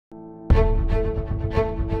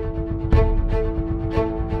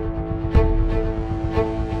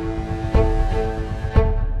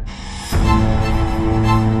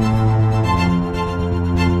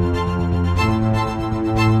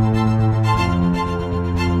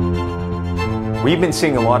We've been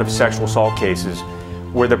seeing a lot of sexual assault cases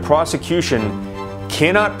where the prosecution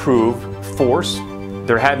cannot prove force.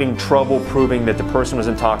 They're having trouble proving that the person was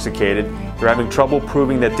intoxicated. They're having trouble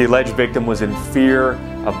proving that the alleged victim was in fear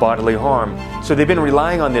of bodily harm. So they've been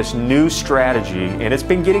relying on this new strategy, and it's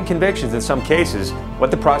been getting convictions in some cases. What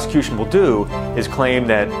the prosecution will do is claim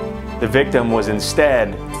that the victim was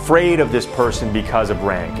instead afraid of this person because of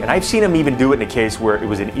rank. And I've seen them even do it in a case where it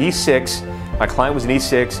was an E6, my client was an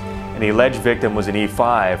E6, and the alleged victim was an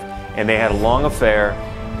E5, and they had a long affair,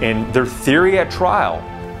 and their theory at trial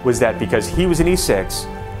was that because he was an E6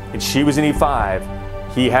 and she was an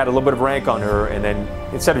E5, he had a little bit of rank on her, and then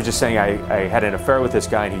instead of just saying I had an affair with this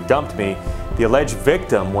guy and he dumped me, the alleged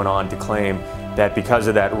victim went on to claim that because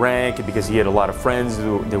of that rank and because he had a lot of friends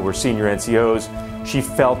that were senior NCOs, she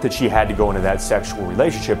felt that she had to go into that sexual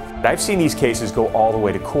relationship. I've seen these cases go all the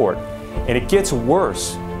way to court, and it gets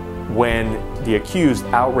worse when the accused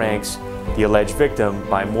outranks the alleged victim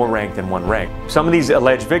by more rank than one rank. Some of these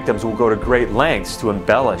alleged victims will go to great lengths to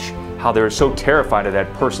embellish how they're so terrified of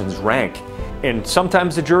that person's rank, and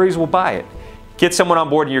sometimes the juries will buy it. Get someone on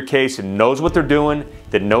board in your case and knows what they're doing,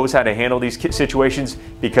 that knows how to handle these situations,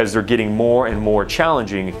 because they're getting more and more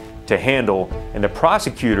challenging to handle, and the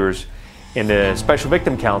prosecutors and the special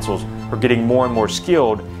victim counsels are getting more and more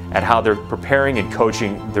skilled at how they're preparing and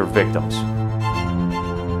coaching their victims.